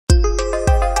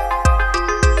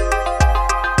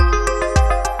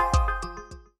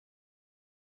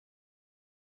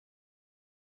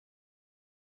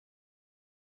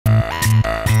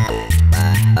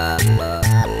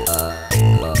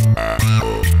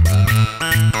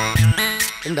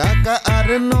ঢাকা আর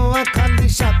নোয়াখালী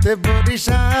সাথে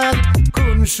বরিশাল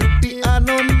খুনসুটি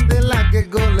আনন্দে লাগে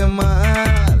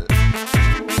গোলমাল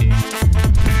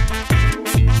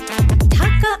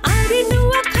ঢাকা আর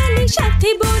নোয়াখালী সাথে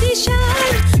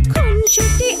বরিশাল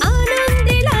খুনসুটি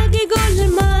আনন্দে লাগে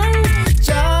গোলমাল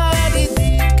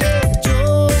চারিদিকে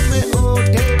জমে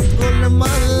ওঠে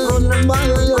গোলমাল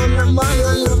গোলমাল গোলমাল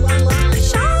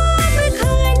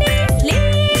সবখানে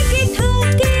লেগে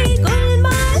থাকে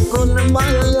গোলমাল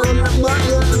গোলমাল গোলমাল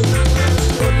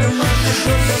গোলমাল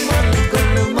গোলমাল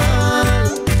গোলমাল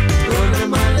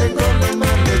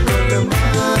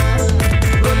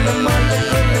গোলমাল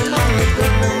গোলমাল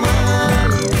গোলমাল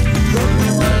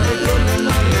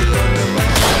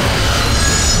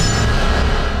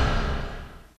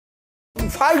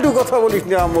ফালতু কথা বলিস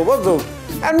না আম্মু বুঝছো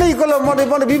এমনি করলাম মনে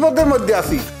মনে বিপদের মধ্যে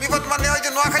আছি বিপদ মানে ওই যে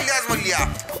নোয়াখালী আজমলিয়া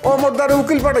ও মোর দ্বারা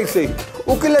উকিল পাঠাইছে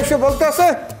উকিল এসে বলতে আছে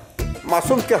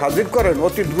মাসুমকে হাজির করেন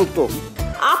অতি দ্রুত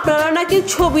আপনারা নাকি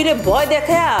ছবিরে ভয়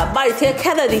দেখা বাড়ি থেকে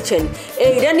খেদা দিচ্ছেন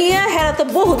এইটা নিয়ে হেরা তো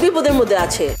বহু বিপদের মধ্যে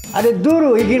আছে আরে দূর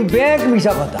এগিন ব্যাগ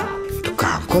মিশা কথা একটু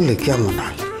কাম করলে কেমন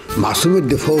হয় মাসুমের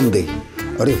দিয়ে ফোন দেই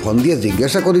আরে ফোন দিয়ে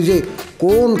জিজ্ঞাসা করি যে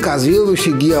কোন কাজেও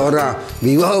বেশি গিয়া ওরা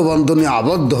বিবাহ বন্ধনে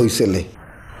আবদ্ধ হয়েছিলে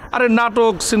আরে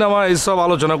নাটক সিনেমা এইসব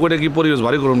আলোচনা করে কি পরিবেশ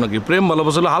ভারী করুন নাকি প্রেম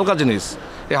ভালোবাসা হলো হালকা জিনিস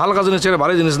এই হালকা জিনিস ছেড়ে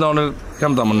ভারী জিনিস না অনেক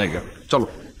ক্ষমতা আমার নাকি চলো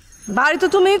বাড়ি তো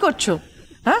তুমিই করছো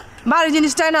হ্যাঁ বাড়ি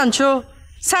জিনিসটাই আনছো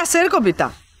স্যাসের কবিতা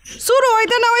শুরু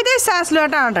হইতে না হইতে স্যাস লোয়া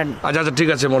টানাটানি আচ্ছা আচ্ছা ঠিক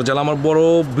আছে মোর জেলা আমার বড়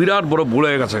বিরাট বড় ভুল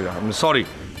হয়ে গেছে আমি সরি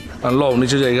লও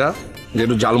নিচে জায়গা যে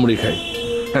একটু জালমুড়ি খাই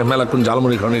হ্যাঁ মেলাক্ষণ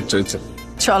জালমুড়ি খাওয়ানোর ইচ্ছে হচ্ছে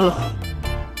চলো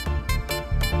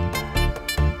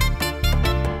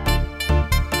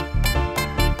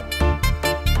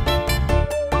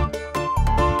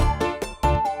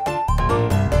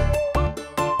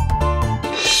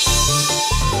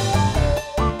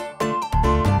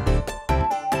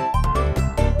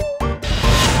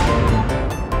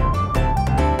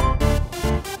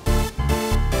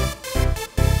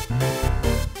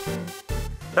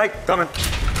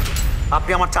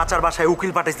আপনি আমার চাচার বাসায়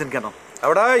উকিল পাঠাইছেন কেন?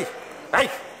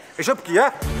 এসব কি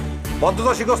হ্যাঁ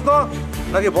ভদ্রতা শিখস তো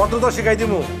নাকি ভদ্রতা শিখাই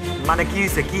দিমু মানে কি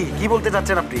হয়েছে কি বলতে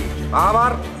চাচ্ছেন আপনি?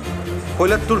 আবার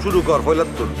ফৈলাত্তুর শুরু কর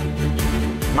ফৈলাত্তুর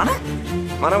মানে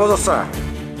মানে বোঝা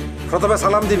প্রথমে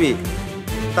সালাম দিবি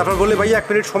তারপর বললি ভাইয়া 1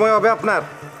 মিনিট সময় হবে আপনার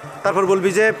তারপর বলবি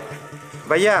যে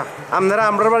ভাইয়া আপনারা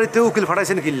আমরা বাড়িতে উকিল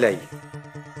পাঠাইছেন কিল্লাই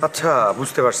আচ্ছা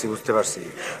বুঝতে পারছি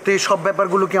তো এই সব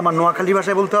ব্যাপারগুলো কি আমার নোয়াখালী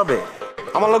ভাষায় বলতে হবে?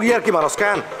 আমার লগে আর কি মানুষ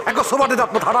কেন একবার সোবাতে যাত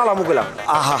ঠাড়ালাম উকিলাম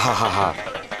আহা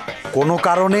কোনো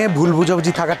কারণে ভুল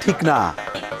বুঝাবুঝি থাকা ঠিক না।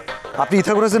 আপনি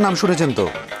ইথাগোরাসের নাম শুনেছেন তো?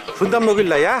 শুনতাম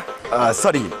নকিল্লাই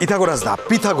সরি ইথাগোরাস না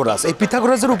পিথাগোরাস। এই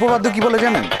পিথাগোরাসের উপপাদ্য কি বলে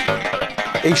জানেন?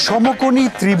 এই সমকোণী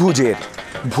ত্রিভুজের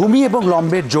ভূমি এবং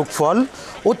লম্বের যোগফল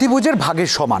অতিভুজের ভাগের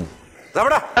সমান।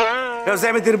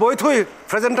 জ্যামিতির বই থুই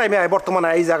প্রেজেন্ট টাইমে বর্তমানে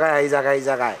এই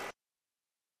জায়গায়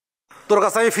তোর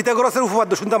কাছে আমি পিথাগোরাসের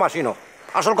উপপাদ্য শুনতাম আসি না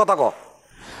আসল কথা ক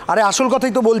আরে আসল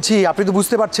কথাই তো বলছি আপনি তো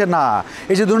বুঝতে পারছেন না।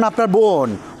 এই যে ধরুন আপনার বোন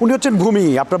উনি হচ্ছেন ভূমি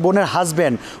আপনার বোনের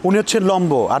হাজব্যান্ড উনি হচ্ছেন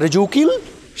লম্ব আর এই যে উকিল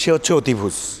সে হচ্ছে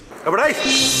অতিভুজ।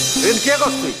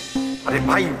 আরে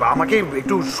ভাই আমাকে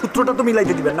একটু সূত্রটা তো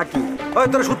মিলাইতে দিবেন নাকি?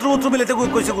 তোর সূত্র মিলাইতে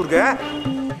কইছে গুরকে হ্যাঁ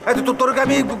তোরকে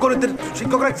আমি গণিতের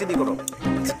শিক্ষক রাখছি নি কোনো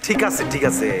ঠিক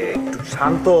আছে একটু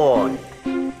শান্ত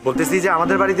বলতেছি যে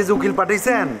আমাদের বাড়িতে যে উকিল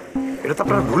পাঠাইছেন এটা তো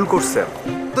আপনারা ভুল করছেন।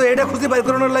 তো এটা খুঁজে বাইর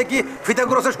করানোর লাগে কি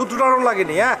পিথাগোরাসের সূত্রটা আরও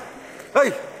লাগেনি হ্যাঁ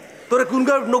তোরে কোন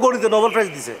গণিতে নোবেল প্রাইজ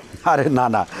দিছে? আরে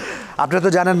না আপনারা তো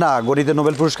জানেন না গণিতে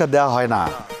নোবেল পুরস্কার দেওয়া হয় না।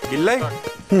 কিল্লাই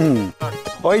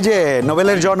ওই যে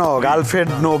নোবেলের জনক আলফ্রেড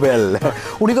নোবেল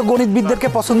উনি তো গণিতবিদদেরকে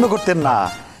পছন্দ করতেন না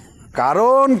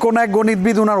কারণ কোন এক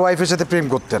গণিতবিদ ওনার ওয়াইফের সাথে প্রেম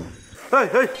করতেন।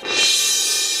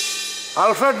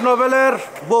 আলফ্রেড নোবেলের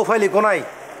বউ ফাইলি কোনাই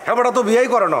হেবাটা তো বিয়েই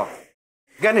করে না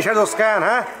জ্ঞানী সাজস কেন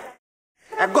হ্যাঁ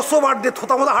এক গো বার দিয়ে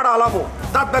থোতা মোতা হাড়া আলাবো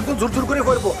দাঁত একদম ঝুরঝুর করে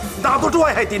করবো দাঁত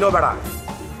টুয়াই হাই তিন বেড়া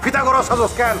পিথাগোরাস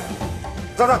সাজস কেন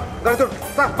দাদা গাড়ি তোর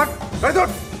গাড়ি তোর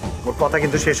ওর কথা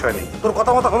কিন্তু শেষ হয়নি। তোর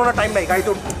কথা মতো কোনো টাইম নাই গাড়ি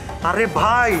তোর। আরে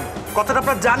ভাই কথাটা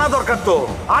আপনার জানা দরকার তো।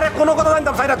 আরে কোনো কথা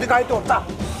জানতাম সাইড তুই গাড়ি তোর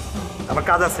আমার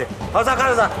কাজ আছে। যা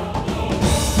কাজে যা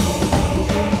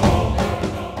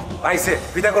আইসে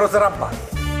পিথাগোরাসের আব্বা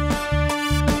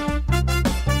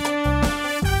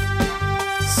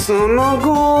শোনো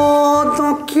গো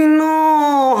দক্ষিণ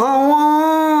হাওয়া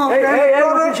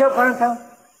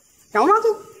কেমন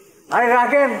আছো? আরে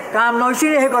রাখেন কাম নইছি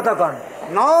রে কথা কন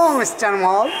নো মিস্টার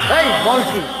মল এই মল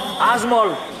কি আজমল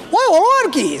ওই হলো আর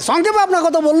কি সংক্ষেপে আপনার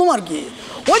কথা বললাম আর কি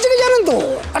ওই যে জানেন তো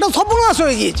একটা সর্বনাশ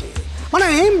হয়ে গিয়েছে মানে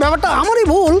এই ব্যাপারটা আমারই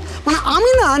ভুল মানে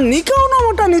আমি না নিকাও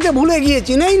নামাটা নিতে ভুলে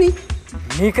গিয়েছি নেইনি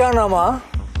নিকা নামা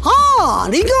হ্যাঁ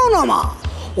নিকাহনামা।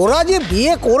 ওরা যে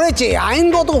বিয়ে করেছে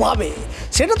আইনগতভাবে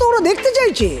সেটা তো ওরা দেখতে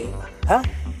চাইছে। হ্যাঁ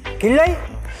কিনলাই?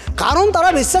 কারণ তারা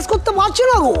বিশ্বাস করতে পারছে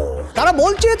না গো। তারা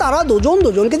বলছে তারা দুজন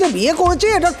দুজনকে যে বিয়ে করেছে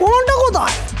এটার প্রমাণটা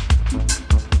কোথায়?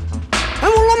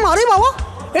 আমি বললাম আরে বাবা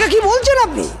এটা কি বলছেন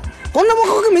আপনি?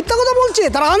 কন্যাপক্ষকে মিথ্যা কথা বলছে,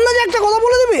 তারা আন্দাজে একটা কথা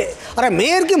বলে দেবে। আরে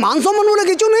মেয়ের কি মান সম্মান বলে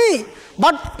কিছু নেই?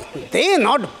 বাট দে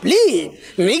নট বিলিভ,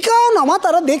 নিকাহনামা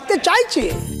তারা দেখতে চাইছে।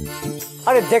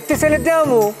 আরে দেখতে চাইলে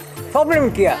দেবো, প্রবলেম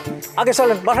কি? আগে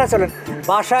চলেন বাসায় চলেন,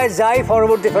 বাসায় যাই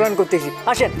পরবর্তী ফেলান করতেছি।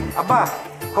 আসেন। আব্বা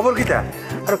খবর কিটা?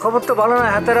 আরে খবর তো ভালো না,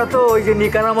 হাতেরা তো ওই যে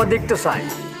নিকাহনামা দেখতে চাই।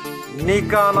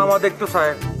 নিকাহনামা দেখতে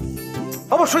চায়?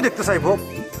 অবশ্যই দেখতে চাইবো,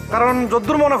 কারণ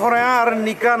যদ্দূর মনে পড়ে আর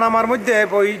নিকাহনামার মধ্যে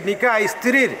ওই নিকাহ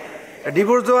স্ত্রীর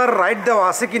ডিভোর্স দেওয়ার রাইট দেওয়া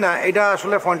আছে কিনা এটা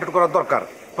আসলে পয়েন্ট আউট করার দরকার।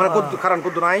 মানে কারণ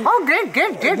কদ্দু নাই। ও গ্রেট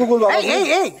গ্রেট গ্রেট।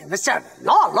 এই মিস্টার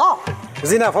ল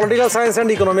জি না, political science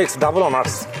and economics double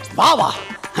honours. বাবা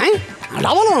হ্যাঁ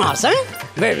ডাবল অনার্স হ্যাঁ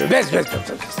বেশ বেশ।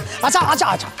 আচ্ছা আচ্ছা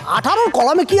আচ্ছা 18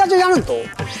 কলামে কি আছে জানেন তো?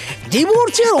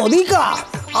 ডিভোর্সের অধিকার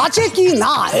আছে কি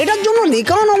না এটার জন্য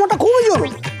নিকাহনামাটা খুবই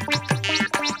জরুরি।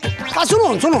 আর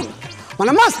শুনুন শুনুন,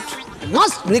 মানে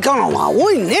মাস্ট নিকাহনামা,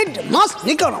 ওই নেট মাস্ট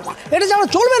নিকাহনামা, এটা যেন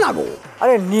চলবে না গো।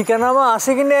 আরে নিকাহনামা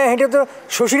আছে কিনা এটা তো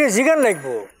শ্বশুরের জিজ্ঞান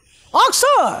লাগবো।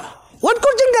 স্যার ওয়েট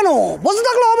করছেন কেন? বসে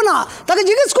থাকলে হবে না, তাকে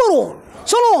জিজ্ঞেস করুন।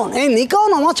 শুনুন এই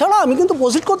নিকাহনামা ছাড়া আমি কিন্তু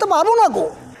প্রসিড করতে পারবো না গো।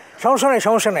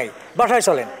 সমস্যা নাই, বাসায়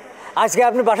চলেন। আজকে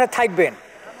আপনি বাসায় থাকবেন।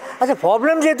 আচ্ছা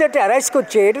প্রবলেম যেহেতু একটা অ্যারাইজ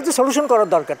করছে এটা তো সলিউশন করার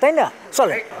দরকার, তাই না?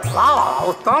 চলেন।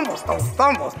 উত্তম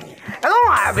উত্তম একদম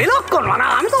বিলক্ষণ, মানে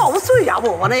আমি তো অবশ্যই যাবো,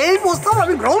 মানে এই প্রস্তাব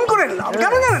আমি গ্রহণ করে নিলাম।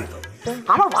 কেন জানেন তো?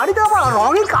 আমার বাড়িতে আবার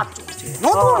রঙের কাজ চলছে,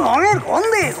 নতুন রঙের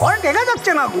গন্ধে ঘরে টেকা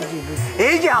যাচ্ছে না।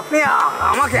 এই যে আপনি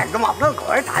আমাকে একদম আপনার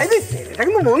ঘরে ঠাই দিচ্ছেন, এটা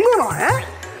কিন্তু মন্দ নয়। হ্যাঁ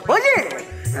ওই যে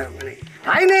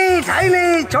ঠাই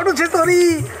নেই ছোট ছেতরি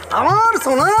আমার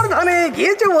সোনার ধানে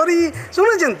গিয়েছে ভরি,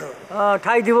 শুনেছেন তো?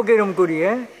 ঠাই দিব কিরম করি?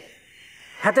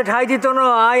 হাতে ঠাই দিত না,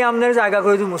 আয় আপনার জায়গা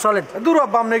করে দিব। চলেন। দূর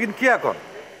আব্বা, আপনি কিন্তু কি এখন?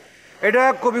 এটা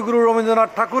কবিগুরু রবীন্দ্রনাথ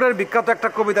ঠাকুরের বিখ্যাত একটা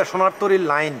কবিতা সোনার তরীর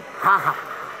লাইন। হ্যাঁ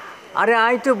আরে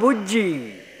আই তো বুঝছি,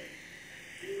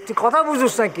 তুই কথা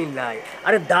বুঝোস না কি লাই?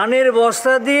 আরে ধানের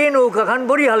বস্তা দিয়ে নৌকা খান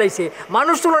ভরি হালাইছে,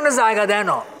 মানুষ তুলনে জায়গা দেয়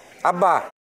না। আব্বা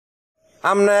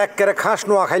আমনে একেবারে খাস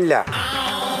নোয়া খাইলা।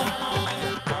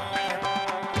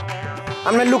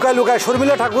 আপনি লুকায়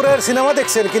শর্মিলা ঠাকুরের সিনেমা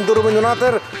দেখছেন, কিন্তু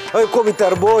রবীন্দ্রনাথের ওই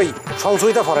কবিতার বই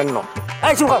সংশোধিত করেন না।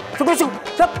 এই চুপ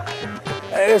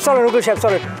চলেন রুকুল সাহেব,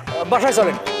 চলেন বাসায়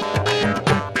চলেন।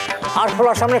 আর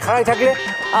খোলার সামনে খাড়াই থাকলে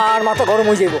আর মাথা গরম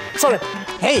হয়ে যাইব। চলেন।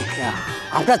 এই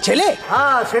আপনার ছেলে?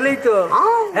 হ্যাঁ ছেলেই তো,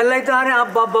 হেলাই তো আরে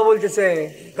আব্বা আব্বা বলতেছে।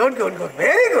 গুড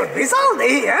ভেরি গুড, বিশাল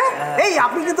এই এই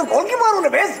আপনি কিন্তু গোলকিপার হলে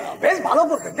বেশ ভালো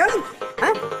করতেন জানেন।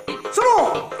 হ্যাঁ শুনো,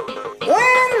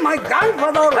 when my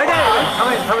grandfather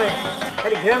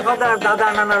গ্র্যান্ডফাদার দাদা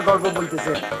নানার গল্প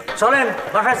বলতেছে। চলেন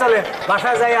বাসায় চলেন,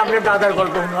 বাসায় যাই আপনার দাদার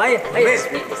গল্প শুনো।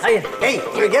 এই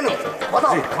গেল কথা।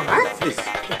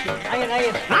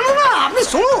 না আপনি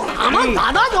শুনুন, আমার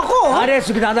দাদা যখন আরে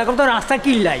দাদা কত রাস্তা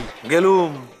কিল্লাই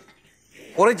গেলুম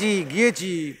করেছি,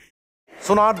 গিয়েছি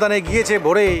সোনার দানে গিয়েছে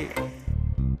ভরে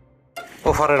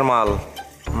ওফারের মাল।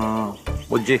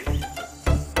 বুঝছি।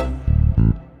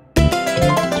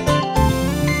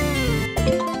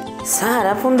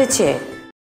 সাহারা ফোন দিচ্ছে?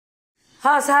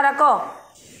 হ্যাঁ সাহারা ক।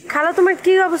 খালা তোমার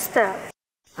কি অবস্থা?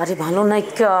 আরে ভালো নাই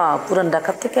কা, পুরান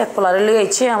ঢাকা থেকে এক পলারে লই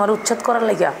আইছে আমার উচ্ছেদ করার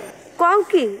লাগিয়া। কও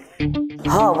কি?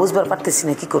 হ্যাঁ বুঝবার পারতেছি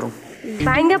না কি করুম।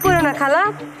 ভাঙ্গা পড়ো না খালা,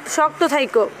 শক্ত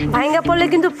থাইকো, ভাঙ্গা পড়লে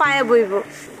কিন্তু পায়ে বইব।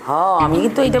 হ্যাঁ আমি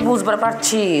কিন্তু এটা বুঝবার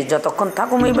পারছি, যতক্ষণ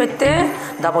থাকুম এই বাড়িতে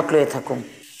দাপট লয়ে থাকুম।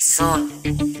 শোন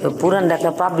পুরান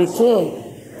ঢাকা পাবলিককে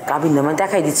কাবিন নামা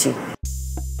দেখাই দিচ্ছি।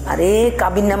 আরে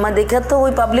কাবিন নামা দেখে তো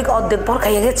ওই পাবলিক অর্ধেক ভর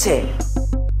খাইয়া গেছে।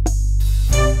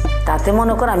 তাতে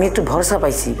মনে কর আমি একটু ভরসা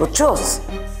পাইছি, বুঝছোস?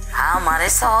 আমারে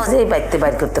সহজে বাইতে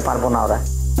বাইর করতে পারবো না ওরা।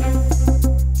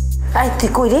 এই তুই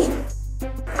কই রে?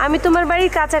 আমি তোমার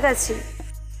বাড়ির কাছাকাছি।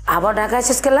 আবার ঢাকা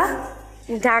আসিস কেলা?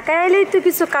 ঢাকায় এলেই তো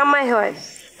কিছু কামাই হয়।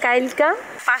 কাইলকা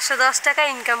 510 টাকা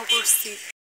ইনকাম করছি,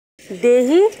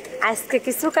 দেহি আজকে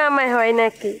কিছু কামাই হয়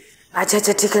নাকি। আচ্ছা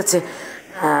আচ্ছা ঠিক আছে,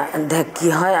 দেখ কি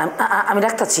হয়, আমি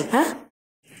রাখতাছি। হ্যাঁ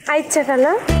আচ্ছা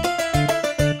খালা।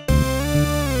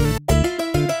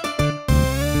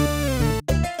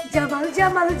 জামাল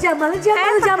জামাল জামাল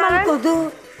জামাল জামাল কদু।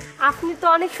 আপনি তো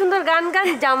অনেক সুন্দর গান গান,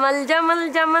 জামাল জামাল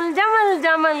জামাল জামাল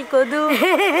জামাল কদু।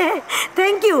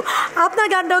 থ্যাংক ইউ, আপনার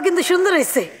গানটাও কিন্তু সুন্দর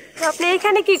হয়েছে। আপনি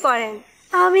এখানে কি করেন?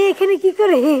 আমি এখানে কি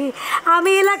করি?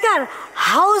 আমি এলাকার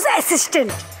হাউস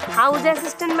অ্যাসিস্ট্যান্ট। হাউস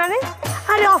অ্যাসিস্ট্যান্ট মানে?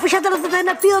 আরে অফিস আদালতে তাই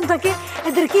না পিয়ন থাকে,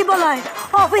 এদের কি বলা হয়?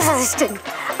 Office assistant.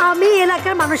 আমি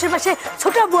এলাকার মানুষের পাশে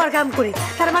ছোট বুয়ার কাম করি,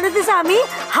 তার মানে হচ্ছে আমি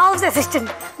হাউস অ্যাসিস্ট্যান্ট,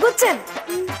 বুঝছেন?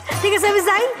 ঠিক আছে আমি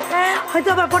যাই, হয়তো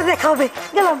আবার পরে দেখা হবে।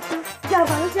 গেলাম।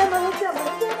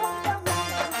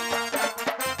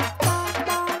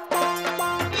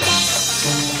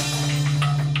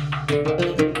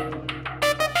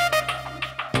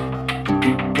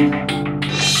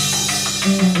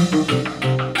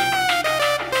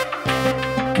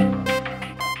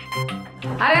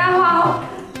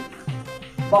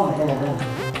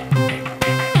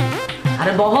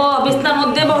 আরে বহ, বিছনার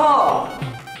মধ্যে বহ।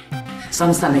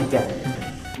 সমস্যা নেই,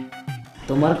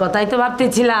 তোমার কথাই তো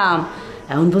ভাবতেছিলাম,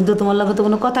 এখন পর্যন্ত তোমার লগে তো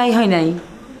কোনো কথাই হয় নাই।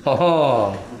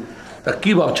 তা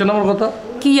কি ভাবছেন আমার কথা?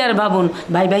 কি আর ভাবুন,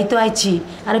 ভাই ভাই তো আইছি,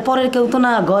 আরে পরের কেউ তো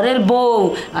না, ঘরের বউ,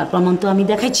 আর প্রমাণ তো আমি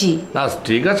দেখাইছি। না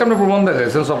ঠিক আছে, আপনি প্রমাণ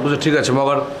দেখাইছেন, সব কিছু ঠিক আছে,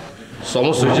 মগার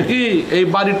সমস্যা হয়েছে কি এই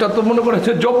বাড়িটা তো মনে করেছে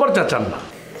জব্বর চাচান না।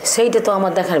 সেইটা তো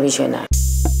আমার দেখার বিষয় না,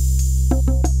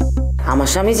 আমার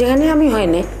স্বামী যেখানে আমি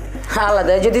হয়নি,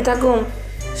 আলাদা যদি থাকুম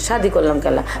শাদি করলাম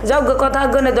কেলা। যাও গো, কথা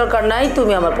আজ্ঞানের দরকার নাই,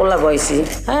 তুমি আমার পোলা বয়সী।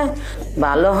 হ্যাঁ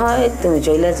ভালো হয় তুমি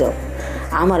চলে যাও,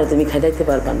 আমারে তুমি খাইতে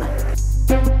পারবা না,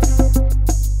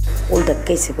 উল্টা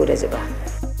কেসে পড়ে যাবা।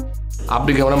 আপনি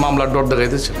কি আমার মামলার ডর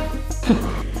দেখাইতেছেন?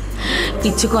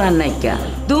 কিচ্ছু করার নাই, কে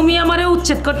তুমি আমারে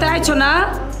উচ্ছেদ করতে আইছো না,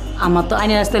 আমার তো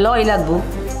আইনের রাস্তায় লড়াই লাগবো।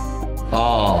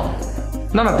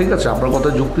 না না ঠিক আছে, আপনার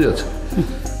কথায় যুক্তি আছে,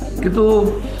 কিন্তু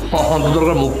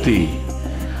দরকার মুক্তি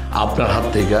আপনার হাত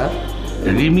থেকে,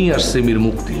 রিমি আর সিমির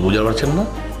মুক্তি, বুঝতে পারছেন না?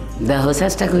 দেখো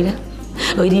চেষ্টা কইরা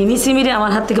ওই রিমি সিমিরে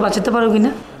আমার হাত থেকে বাঁচাতে পারো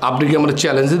কিনা। আপনি কি আমার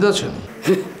চ্যালেঞ্জ দিতে আছেন?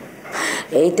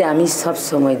 এইটা আমি সব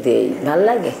সময় দেই, ভাল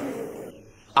লাগে।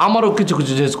 আমারও কিছু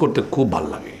কিছু জিনিস করতে খুব ভাল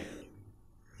লাগে,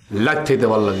 লাগতে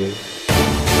ভাল লাগে,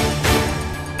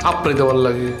 আপনাইতে ভাল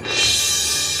লাগে,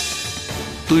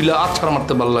 তুইলা আছাড়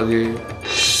মারতে ভাল লাগে।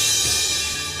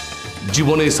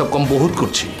 জীবনে এসব কম বহুত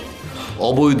করছি,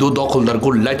 অবৈধ দখলদার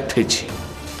গোল লাইট খেয়েছি,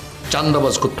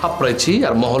 চান্দাবাজকে থাপড়াইছি,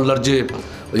 আর মহল্লার যে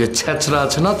ওই যে ছেঁচড়া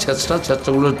আছে না,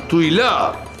 ছেঁচড়াগুলো তুইলা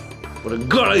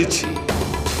গড়াইছি।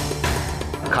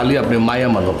 খালি আপনি মায়া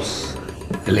মানুষ,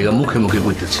 এলাকা মুখে মুখে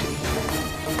কইতেছি,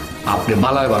 আপনি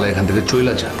বালায় বালায় এখান থেকে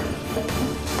চইলা যান,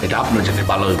 এটা আপনার জন্য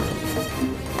ভালো হইব,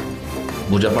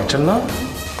 বুঝতে পারছেন না?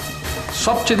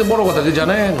 সবচেয়ে বড় কথা কি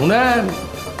জানেন? শুনেন,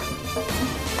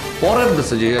 পরের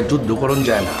দেশে যে যুদ্ধ করণ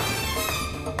যায় না,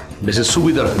 বেশি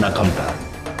সুবিধার হয় না কামটা,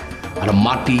 আর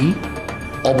মাটি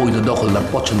অবৈধ দখলদার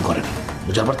পছন্দ করেন,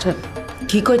 বুঝতে পারছেন?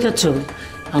 কি কইতেছ?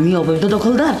 আমি অবৈধ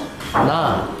দখলদার না,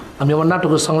 আমি আমার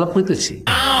নাটকের সংলাপ কইতেছি।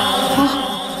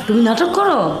 তুমি নাটক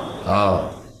করো?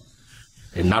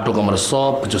 এই নাটক আমার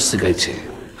সব কিছু শিখাইছে।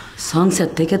 সংসার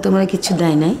থেকে তোমরা কিছু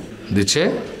দেয় নাই? দিচ্ছে,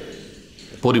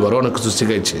 পরিবার অনেক কিছু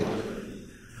শিখাইছে,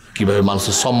 কিভাবে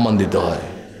মানুষের সম্মান দিতে হয়,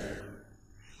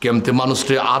 কেমতে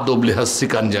মানুষকে আদব লেহাজ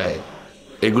শিখান যায়,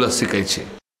 এগুলা শিখাইছে।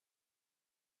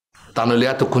 তা নইলে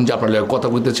এতক্ষণ যে আপনার কথা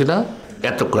কইতেছি না,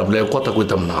 এতক্ষণ আপনার কথা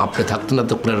কইতাম না, আপনি থাকতেন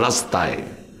এতক্ষণের রাস্তায়।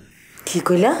 কি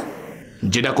কইলা?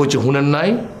 যেটা কইছি শুনেন নাই,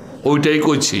 ওইটাই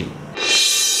কইছি,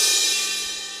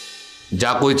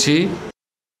 যা কইছি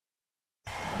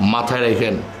মাথায়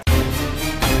রাখেন।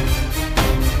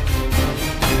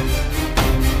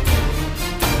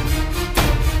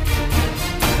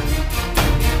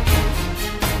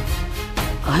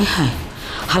 হায় হায়,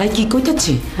 হালাই কি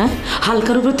কইতাছে? হ্যাঁ,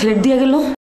 হালকার উপরে থ্রেড দিয়া গেল।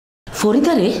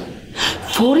 ফরিদারে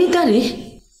ফরিদারে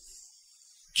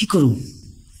কি করুম,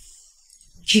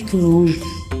 কি করুম?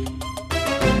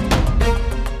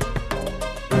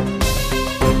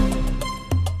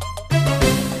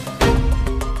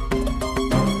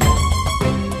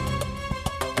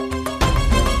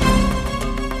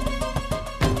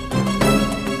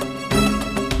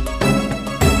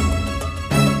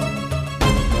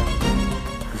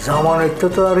 জামানের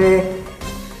তো আরে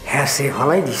হ্যাসে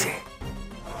ভালাই দিছে।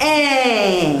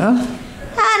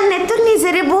 আন্নে তো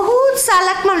নিজেরে বহুত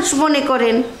চালাক মানুষ মনে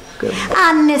করেন,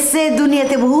 আন্নে সে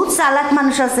দুনিয়াতে বহুত চালাক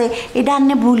মানুষ আছে, এটা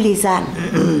আন্নে ভুলি যান।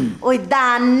 ওই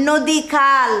দান নদী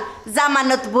খাল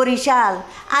জামানত বরিশাল,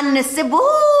 আন্নে সে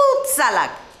বহুত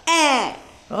চালাক।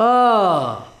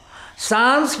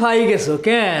 চান্স পাই গেছো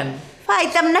কেন?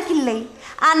 পাইতাম না কিল্লাই,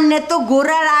 আন্নে তো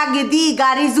গোড়ার আগে দি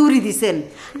গাড়ি জুড়ি দিছেন,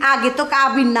 আগে তো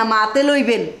কাবির না মাতে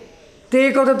লইবেন। তো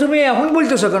এই কথা তুমি এখন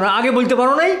বলতেছো কেন? আগে বলতে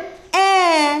পারো নাই?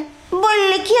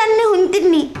 বললে কি আন্নে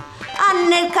শুনতেননি?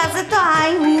 আন্নের কাছে তো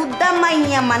আই হুদা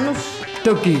মাইয়া মানুষ।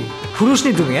 তো কি পুরুষ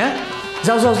নি তুমি? হ্যাঁ,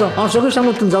 যাও যাও যাও, আমার চোখের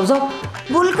সামনে তুমি যাও যাও।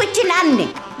 ভুল করছেন আন্নে,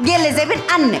 গেলে যাবেন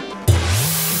আন্নে।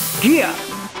 কি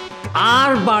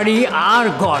আর বাড়ি আর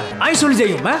ঘর, আমি চলে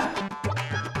যাই।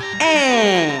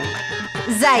 হ্যাঁ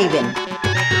যাইবেন,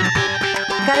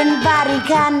 কারণ বাড়ি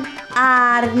খান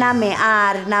আর নামে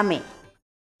আর নামে।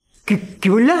 কি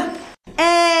বললা?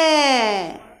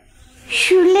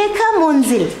 সুলেখা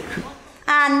মঞ্জিল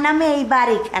আর নামে এই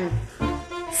বাড়িখান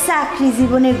চাকরি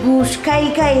জীবনে ঘুষ খাই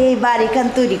খাই এই বাড়িখান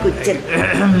তৈরি করছেন,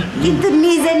 কিন্তু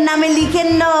নিজের নামে লিখেন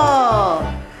না,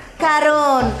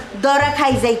 কারণ দরা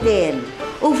খাই যাইতেন।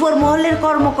 উপর মহলের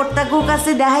কর্মকর্তা গো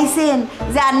কাছে দেখাইছেন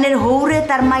যে আন্নের হৌরে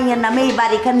তার মাইয়ের নামে এই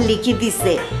বাড়িখান লিখে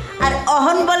দিছে, আর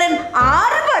অহন বলেন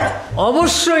আর বাড়ি।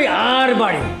 অবশ্যই আর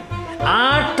বাড়ি,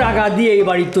 আর টাকা দিয়ে এই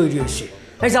বাড়ি তৈরি হয়েছে।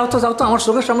 এই যাও তো আমার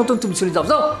চোখের সামনে তুমি চলে যাও।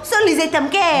 চলে যাইতাম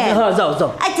কে? হ্যাঁ যাও।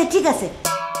 আচ্ছা ঠিক আছে,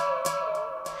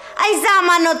 এই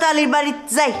জামানত আলীর বাড়ি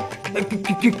যাই।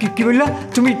 কি বললা?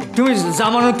 তুমি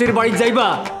জামানতের বাড়ি যাইবা?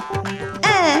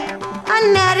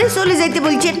 আন্নে আরে চলে যাইতে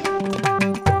বলছেন,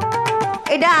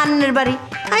 এটা আন্নের বাড়ি,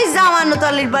 এই জামানত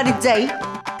আলীর বাড়ি যাই।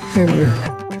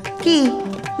 কি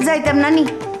যাইতাম নানি?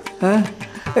 হ্যাঁ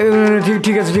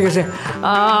ঠিক আছে,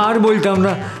 আর বলতাম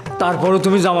না, তারপরও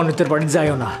তুমি জামানতের বাড়ি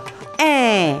যাইও না।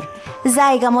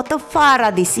 জায়গা মতো ফাড়া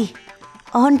দিছি,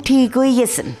 এখন ঠিক হয়ে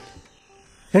গেছেন।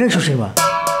 হ্যাঁ শশীমা,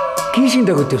 কি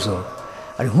চিন্তা করতেছ?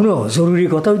 আরে শুনো, জরুরি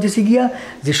কথা হইতেছে গিয়া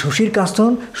যে শশীর কাছ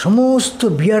তখন সমস্ত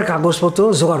বিয়ার কাগজপত্র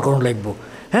জোগাড় করুন লাগবো।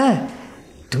 হ্যাঁ,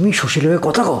 তুমি শশীর হয়ে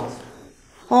কথা কও।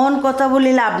 অন কথা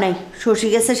বলে লাভ নাই, শশী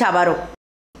গেছে সাবারও।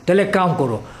 তাহলে এক কাম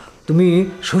করো, তুমি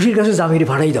শশীর কাছে জামিরি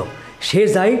ভাড়াই দাও, সে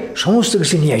যাই সমস্ত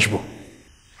কিছু নিয়ে আসবো।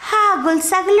 হাগল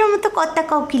ছাগলের মতো কথা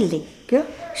কাউ কিনলে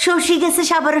শশী গেছে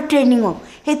সাবারও ট্রেনিংও,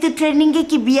 হেতু ট্রেনিংয়ে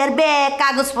কি বিয়ার ব্যাগ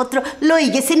কাগজপত্র লই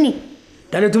গেছে নি?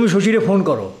 তাহলে তুমি শশীরে ফোন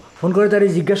করে তারে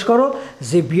জিজ্ঞাসা করো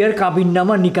যে বিয়ার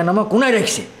কাবিননামা নিকানামা কোনায়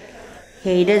রাখছে।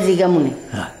 এইটা জিগা মনে।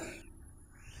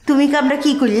 তুমি কামটা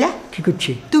কি করলা? কি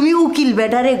করছি? তুমি উকিল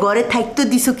বেডারে ঘরে থাকতে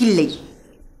দিছো কিনলেই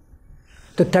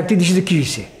তো থাকতে দিছি তো কি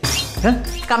হয়েছে? হ্যাঁ,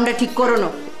 কামটা ঠিক করো না।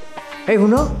 এই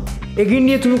শুনো, এগিয়ে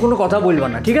নিয়ে তুমি কোনো কথা বলবা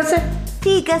না, ঠিক আছে?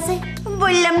 ঠিক আছে,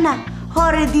 বললাম না,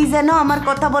 হরে দি যেন আমার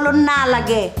কথা বলো না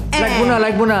লাগে।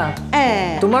 লাগবো না,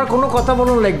 তোমার কোনো কথা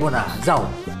বলুন লাগবো না, যাও।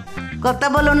 কথা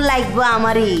বলুন লাগবো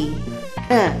আমারই।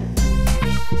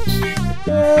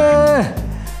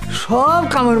 সব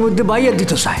কামের মধ্যে বাইয়া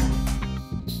দিত চায়।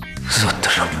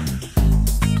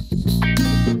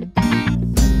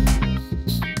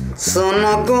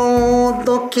 সোনা গো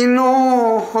দক্ষিণ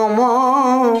হম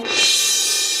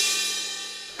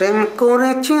প্রেম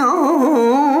করেছি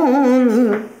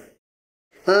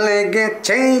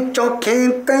লেগেছে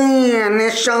চোখেতে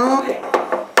নেশা।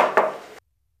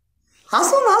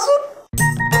 আসুন।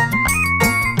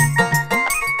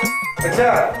 আচ্ছা,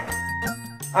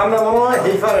 আমরা মনে হয়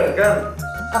হিফারের গান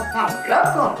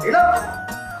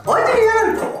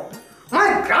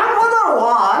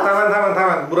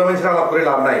থামেন, বুড়ো মানুষের আলাপ করে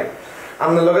লাভ নাই,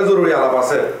 আপনার লগে জরুরি আলাপ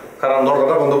আছে, কারণ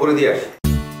দরজাটা বন্ধ করে দিয়ে আসি।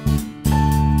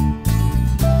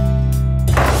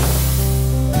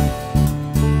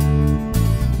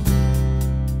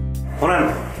 শোনেন,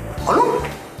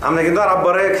 আপনি কিন্তু আর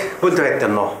আব্বারে বলতে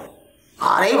পারতেন না।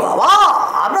 আরে বাবা,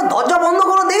 আপনার দরজা বন্ধ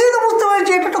করে দেখেই তো বুঝতে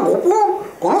পারছি এটা একটা গোপন,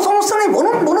 কোনো সমস্যা নেই,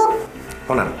 বলুন।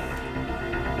 শোনেন,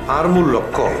 আর মূল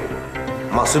লক্ষ্য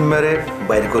মাসুম মেরে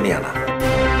বাইর করে নিয়ে আনা।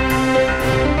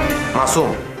 মাসুম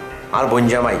আর বোন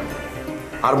জামাই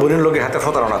আর বোনের লোকের হাতে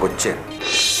প্রতারণা করছে,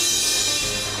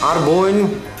 আর বোন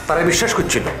তারা বিশ্বাস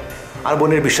করছিল, আর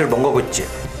বোনের বিশ্বাস ভঙ্গ করছে,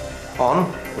 অন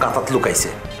গাতাত লুকাইছে।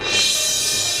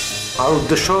 আর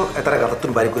উদ্দেশ্য এতারা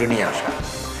গাতাতুন বাইর করে নিয়ে আসা।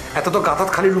 এত তো গাতাত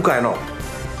খালি লুকায় না,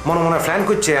 মনে প্ল্যান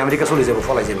করছে আমেরিকা চলে যাবো,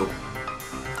 ফলাই যাব।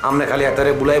 আমনে খালি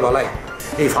এতারে বুলাই বালাই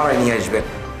এই ফাড়ায় নিয়ে আসবেন,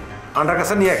 আন্ডার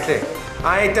কাছে নিয়ে আসলে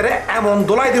এতারে এমন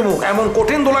দোলাই দিমু, এমন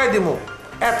কঠিন দোলাই দিমু,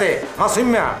 এতে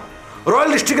মাসুমিয়া রয়্যাল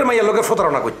ডিস্ট্রিক্টের মাইয়ের লোকে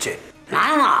প্রতারণা করছে।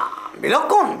 না,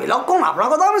 বিলক্ষণ আপনার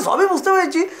কথা আমি সবই বুঝতে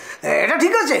পেরেছি। এটা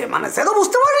ঠিক আছে, মানে সে তো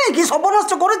বুঝতে পারেনি কি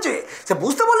সর্বনাশটা করেছে, সে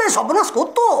বুঝতে পারলে সর্বনাশ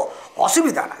করতো,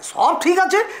 অসুবিধা নাই, সব ঠিক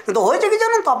আছে। কিন্তু হয়েছে কি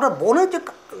জানেন তো, আপনার বোনের যে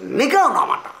নিকাহ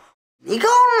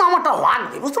নামাটা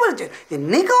লাগবে, বুঝতে পেরেছে? যে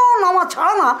নিকাহ নামা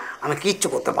ছাড়া না আমি কিচ্ছু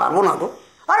করতে পারবো না গো।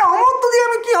 আরে অমৃত দিয়ে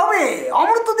আমি কি হবে?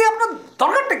 অমৃত দিয়ে আপনার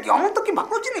দরকারটা কি? অমৃত কি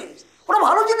ভালো জিনিস? ওটা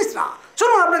ভালো জিনিস না।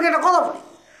 শুনুন, আপনাকে একটা কথা বলি,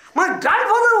 My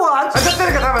grandfather was...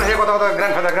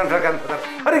 grandfather.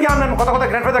 আরে কি আপনার কথা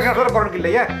grandfather করেন কি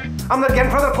লাইয়া? আপনার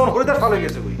grandfather কোন হরিদাস সাল হয়ে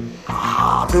গেছে কই?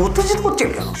 আপনি উত্তেজিত করছেন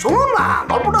কেন? শুনুন না,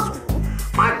 গল্পটা শুনুন।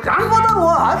 My grandfather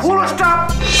was... Full stop!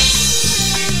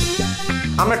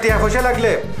 আপনার টিয়া পয়সা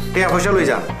লাগলে টিয়া পয়সা লই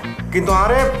যান, কিন্তু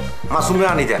আরে মাসুমরে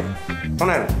আনি দেন।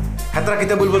 শোনেন, হেতারা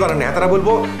কিতা বলবো জানেন না, হেতারা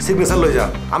বলবো সিগনেচার লই যান।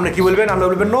 আপনি কি বলবেন? আপনি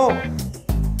বলবেন নো।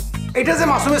 এটা যে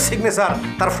মাসুমের সিগনেচার,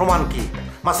 তার প্রমাণ কি?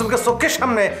 মাসুমকে চোখের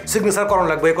সামনে সিগনেচার করানো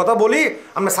লাগবে, এই কথা বলি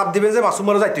আমরা সাপ দিবেন যে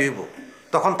মাসুমেরও যাইতে হইব।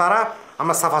 তখন তারা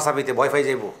আমরা সাফা সাফিতে ভয় পাই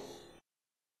যাইব।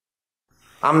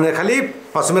 আপনি খালি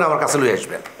মাসুমের আমার কাছে লই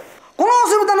আসবেন। কোনো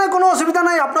অসুবিধা নাই, কোনো অসুবিধা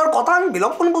নাই, আপনার কথা আমি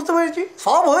বিলক্ষণ বুঝতে পেরেছি,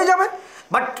 সব হয়ে যাবে।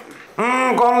 বাট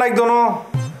কম লাইক দোনো,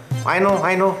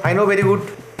 আই নো ভেরি গুড।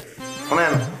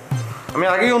 শোনেন, আমি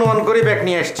আগেই অনুমান করে ব্যাগ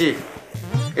নিয়ে আসছি।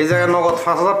 এই জায়গায় নগদ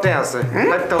 5,000 টাকা আছে,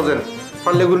 5,000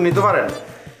 পারলে গুলো নিতে পারেন।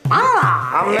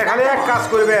 আপনি খালি এক কাজ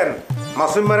করবেন,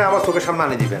 মাসুম মারে আমার চোখের সামনে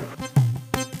আনি দিবেন।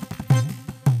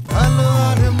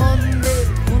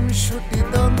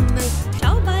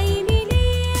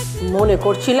 মনে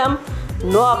করছিলাম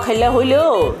নোয়া খাইলে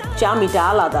হইলেও চামিটা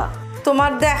আলাদা।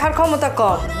 তোমার দেখার ক্ষমতা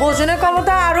কম, বোঝনের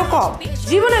ক্ষমতা আরো কম।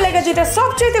 জীবনে লেগে যেটা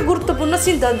সবচেয়ে গুরুত্বপূর্ণ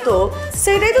সিদ্ধান্ত,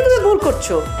 সেটাই তো তুমি ভুল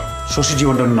করছো। শশী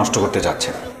জীবনটা নষ্ট করতে যাচ্ছে।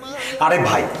 আরে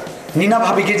ভাই, নীনা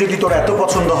ভাবিকে যদি তোর এত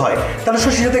পছন্দ হয় তাহলে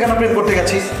শশীর সাথে কেন প্রেম করতে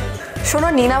গেছিস? শোনো,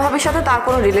 নীনা ভাবির সাথে তার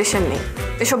কোনো রিলেশন নেই,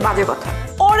 এসব বাজে কথা।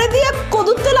 ওরে দিয়ে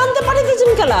কদুর তেল আনতে পারি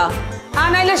দিয়েছেন খেলা।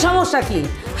 আনাইলে সমস্যা কি?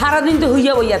 সারাদিন তো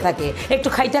হইয়া বইয়া থাকে, একটু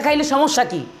খাইতে খাইলে সমস্যা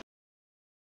কি?